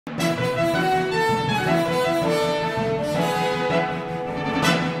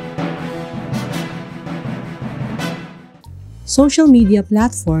Social media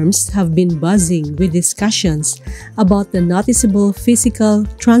platforms have been buzzing with discussions about the noticeable physical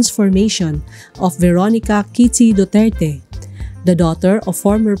transformation of Veronica Kitty Duterte, the daughter of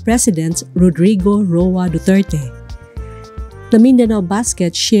former President Rodrigo Roa Duterte. The Mindanao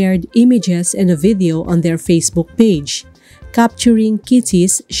Basket shared images and a video on their Facebook page, capturing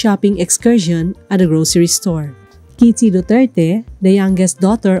Kitty's shopping excursion at a grocery store. Kitty Duterte, the youngest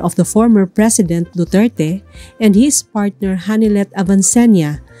daughter of the former President Duterte, and his partner Hanilet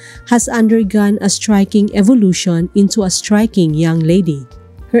Avancenia, has undergone a striking evolution into a striking young lady.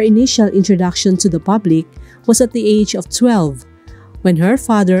 Her initial introduction to the public was at the age of 12, when her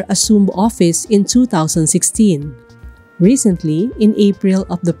father assumed office in 2016. Recently, in April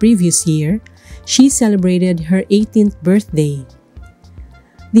of the previous year, she celebrated her 18th birthday.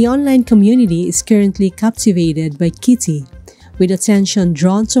 The online community is currently captivated by Kitty, with attention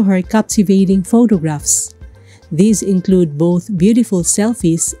drawn to her captivating photographs. These include both beautiful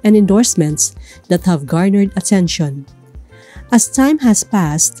selfies and endorsements that have garnered attention. As time has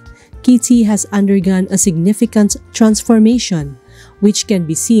passed, Kitty has undergone a significant transformation, which can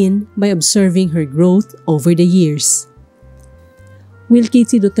be seen by observing her growth over the years. Will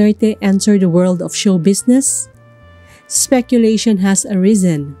Kitty Duterte enter the world of show business? Speculation has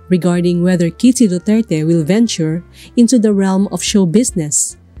arisen regarding whether Kitty Duterte will venture into the realm of show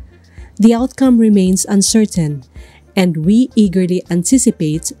business. The outcome remains uncertain, and we eagerly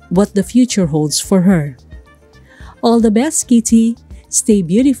anticipate what the future holds for her. All the best, Kitty. Stay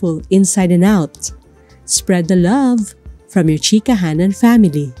beautiful inside and out. Spread the love from your Chika Hanan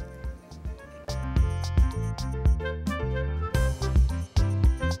family.